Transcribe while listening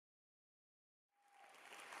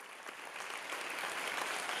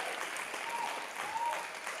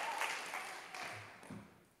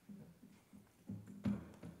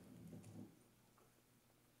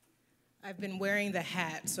I've been wearing the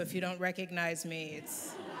hat, so if you don't recognize me,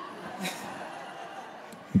 it's...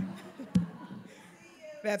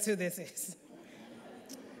 That's who this is.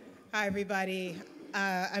 Hi, everybody.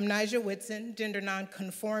 I'm Nigel Whitson, gender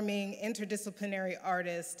non-conforming, interdisciplinary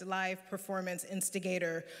artist, live performance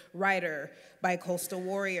instigator, writer, bi-coastal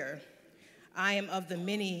warrior. I am of the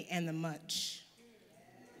many and the much.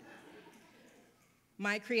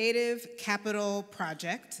 My creative capital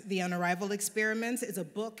project, the Unarrival Experiments, is a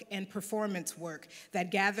book and performance work that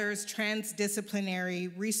gathers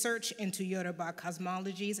transdisciplinary research into Yoruba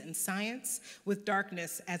cosmologies and science with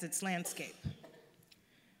darkness as its landscape.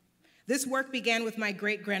 This work began with my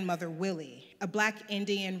great-grandmother, Willie, a Black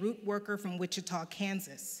Indian root worker from Wichita,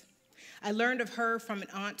 Kansas. I learned of her from an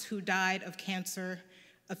aunt who died of cancer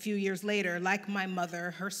a few years later, like my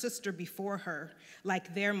mother, her sister before her,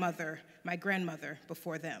 like their mother, my grandmother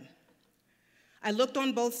before them. I looked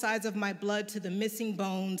on both sides of my blood to the missing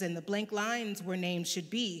bones and the blank lines where names should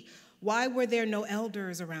be. Why were there no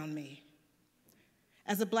elders around me?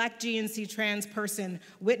 As a Black GNC trans person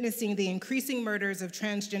witnessing the increasing murders of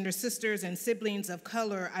transgender sisters and siblings of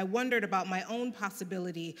color, I wondered about my own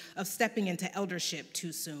possibility of stepping into eldership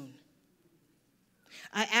too soon.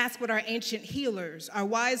 I asked what our ancient healers, our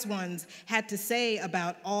wise ones, had to say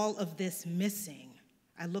about all of this missing.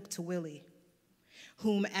 I looked to Willie,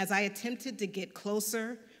 whom, as I attempted to get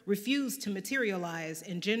closer, refused to materialize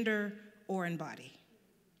in gender or in body.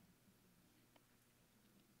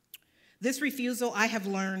 This refusal, I have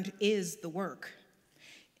learned, is the work.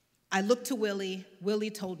 I looked to Willie.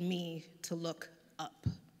 Willie told me to look up.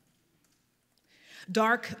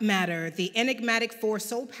 Dark matter, the enigmatic force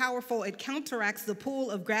so powerful it counteracts the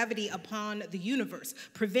pull of gravity upon the universe,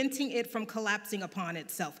 preventing it from collapsing upon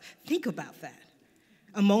itself. Think about that.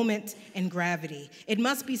 A moment in gravity. It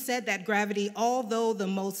must be said that gravity, although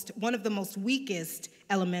one of the most weakest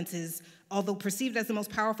elements although perceived as the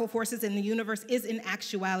most powerful forces in the universe, is in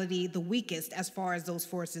actuality the weakest as far as those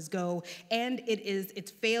forces go, and it is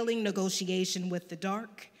its failing negotiation with the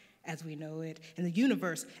dark, as we know it, and the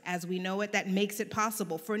universe as we know it, that makes it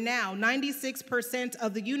possible. For now, 96%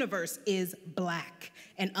 of the universe is black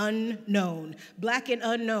and unknown. Black and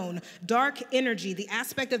unknown. Dark energy, the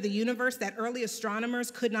aspect of the universe that early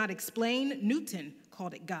astronomers could not explain, Newton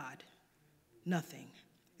called it God. Nothing.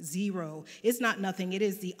 Zero. It's not nothing. It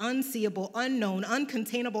is the unseeable, unknown,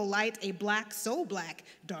 uncontainable light, a black, so black,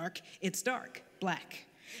 dark, it's dark, black.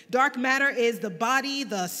 Dark matter is the body,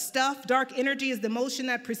 the stuff. Dark energy is the motion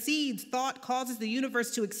that precedes thought, causes the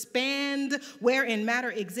universe to expand wherein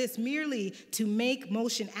matter exists merely to make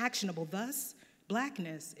motion actionable. Thus,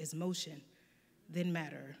 blackness is motion, then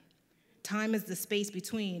matter. Time is the space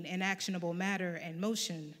between inactionable matter and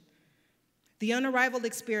motion. The Unarrival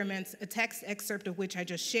Experiments, a text excerpt of which I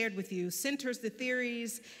just shared with you, centers the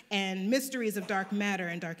theories and mysteries of dark matter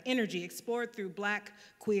and dark energy explored through Black,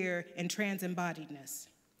 queer, and trans embodiedness.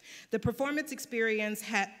 The performance experiments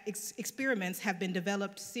have been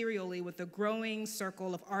developed serially with a growing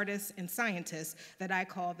circle of artists and scientists that I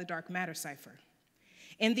call the Dark Matter Cipher.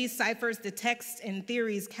 In these ciphers, the texts and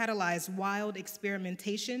theories catalyze wild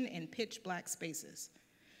experimentation in pitch black spaces.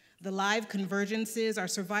 The live convergences are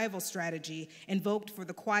survival strategy invoked for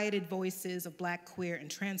the quieted voices of Black, queer, and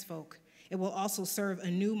trans folk. It will also serve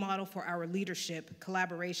a new model for our leadership,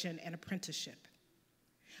 collaboration, and apprenticeship.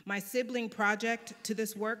 My sibling project to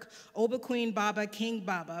this work, Oba Queen Baba King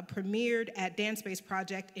Baba, premiered at Dance Space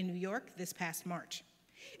Project in New York this past March.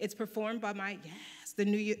 It's performed by the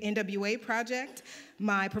new NWA Project,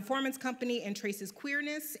 my performance company, and traces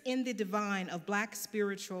queerness in the divine of Black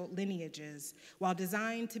spiritual lineages, while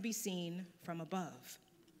designed to be seen from above.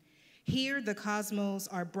 Here, the cosmos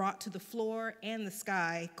are brought to the floor and the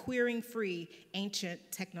sky, queering free ancient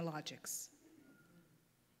technologics.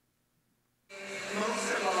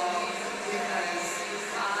 Most of all, because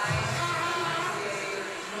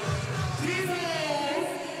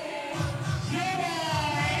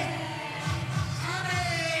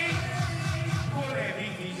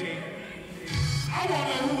I want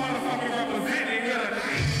to know who motherfucking representing here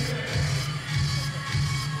tonight.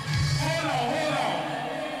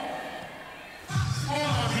 Hold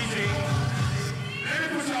on, DJ. Let me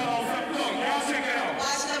put y'all on something. Look, y'all check it out.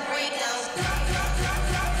 watch the breakdowns.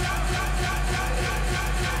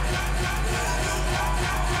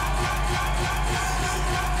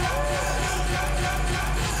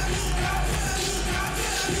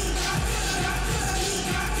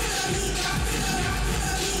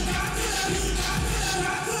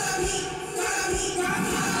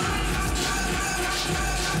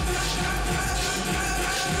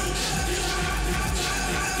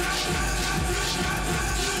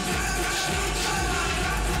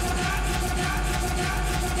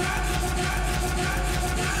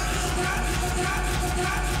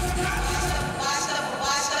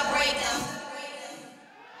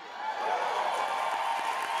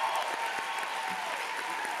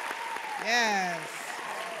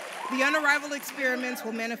 Unarrival Experiments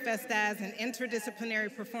will manifest as an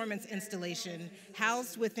interdisciplinary performance installation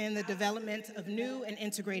housed within the development of new and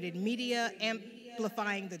integrated media,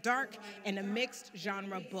 amplifying the dark, and a mixed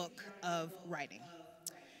genre book of writing.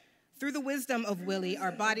 Through the wisdom of Willie,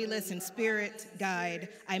 our bodiless and spirit guide,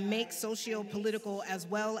 I make socio-political as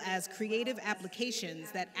well as creative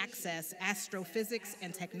applications that access astrophysics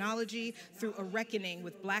and technology through a reckoning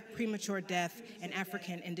with Black premature death and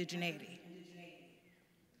African indigeneity.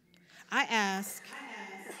 I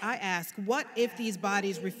ask, what if these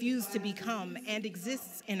bodies refuse to become and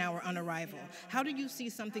exists in our unarrival? How do you see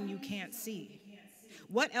something you can't see?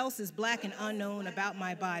 What else is Black and unknown about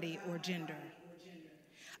my body or gender?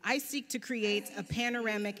 I seek to create a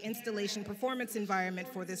panoramic installation performance environment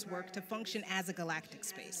for this work to function as a galactic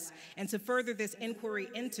space. And to further this inquiry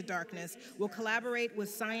into darkness, we'll collaborate with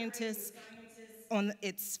scientists on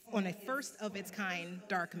a first of its kind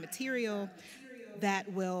dark material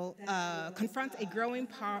that will confront a growing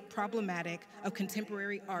problematic of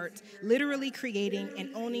contemporary art, literally creating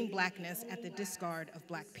and owning Blackness at the discard of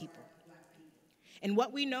Black people. And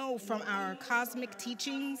what we know from our cosmic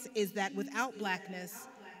teachings is that without Blackness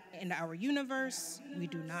in our universe, we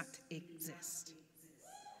do not exist.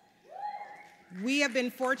 We have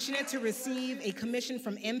been fortunate to receive a commission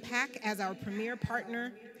from MPAC as our premier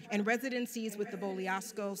partner and residencies with the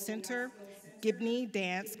Boliasco Center, Gibney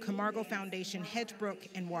Dance, Camargo Foundation, Hedgebrook,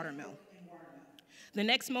 and Watermill. The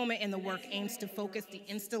next moment in the work aims to focus the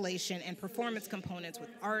installation and performance components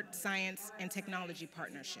with art, science, and technology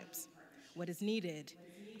partnerships. What is needed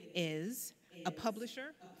is a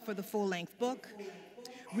publisher for the full-length book,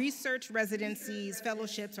 research residencies,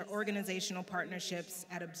 fellowships, or organizational partnerships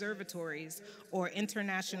at observatories or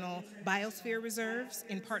international biosphere reserves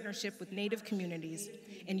in partnership with Native communities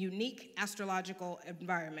in unique astrological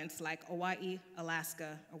environments like Hawaii,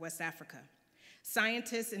 Alaska, or West Africa.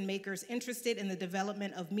 Scientists and makers interested in the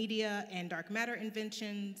development of media and dark matter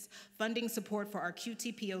inventions, funding support for our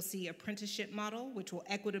QTPOC apprenticeship model, which will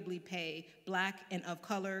equitably pay Black and of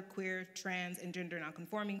color, queer, trans, and gender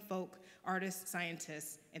nonconforming folk, artists,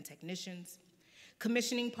 scientists, and technicians.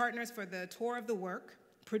 Commissioning partners for the tour of the work,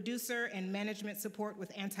 producer and management support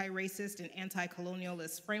with anti-racist and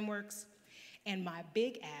anti-colonialist frameworks, and my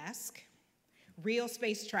big ask, real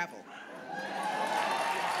space travel.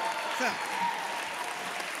 So,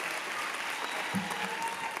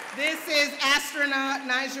 this is astronaut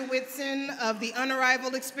Nigel Whitson of the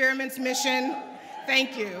Unarrival Experiments mission.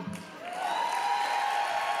 Thank you.